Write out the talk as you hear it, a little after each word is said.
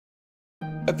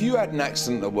Have you had an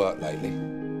accident at work lately?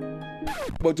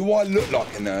 Well, do I look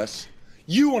like a nurse?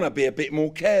 You want to be a bit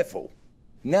more careful.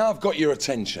 Now I've got your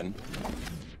attention,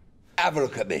 have a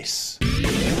look at this.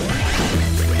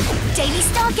 Daily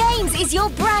Star Games is your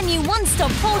brand new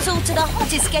one-stop portal to the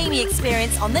hottest gaming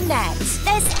experience on the net.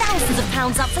 There's thousands of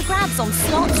pounds up for grabs on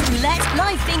slots, roulette,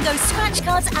 live bingo, scratch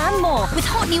cards and more, with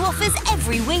hot new offers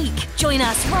every week. Join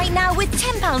us right now with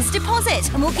 £10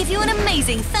 deposit and we'll give you an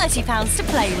amazing £30 to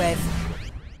play with.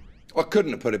 I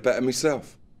couldn't have put it better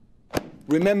myself.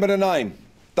 Remember the name,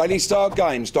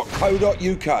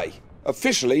 dailystargames.co.uk.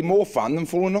 Officially more fun than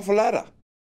falling off a ladder.